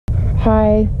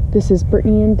Hi, this is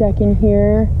Brittany and Dechen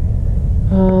here.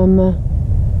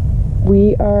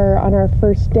 We are on our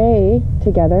first day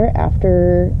together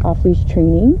after off-leash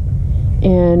training,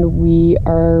 and we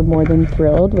are more than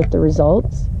thrilled with the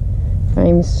results.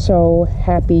 I'm so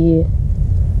happy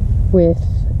with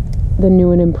the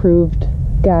new and improved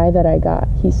guy that I got.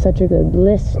 He's such a good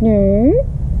listener,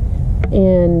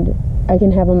 and I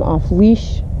can have him off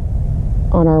leash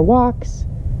on our walks,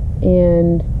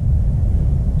 and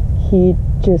he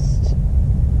just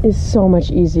is so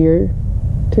much easier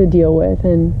to deal with.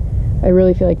 And I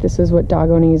really feel like this is what dog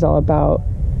owning is all about,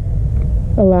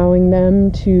 allowing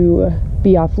them to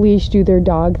be off leash, do their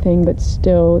dog thing, but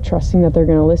still trusting that they're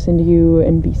going to listen to you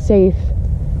and be safe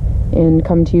and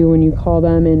come to you when you call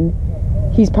them.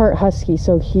 And he's part Husky,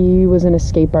 so he was an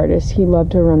escape artist. He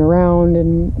loved to run around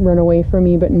and run away from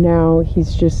me, but now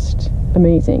he's just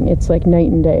amazing. It's like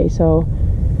night and day. So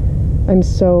I'm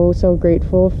so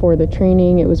grateful for the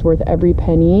training. It was worth every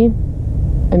penny.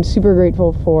 I'm super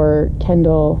grateful for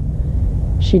Kendall.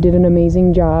 She did an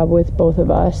amazing job with both of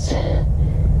us,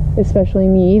 especially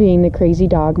me being the crazy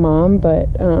dog mom, but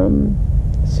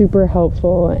super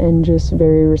helpful and just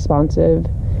very responsive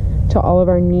to all of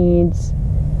our needs.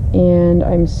 And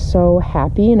I'm so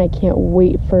happy, and I can't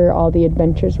wait for all the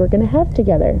adventures we're gonna have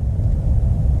together.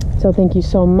 So thank you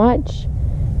so much,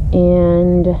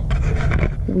 and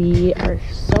we are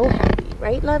so happy,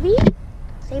 right, lovey?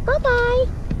 Say bye-bye.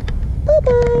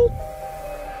 Bye-bye.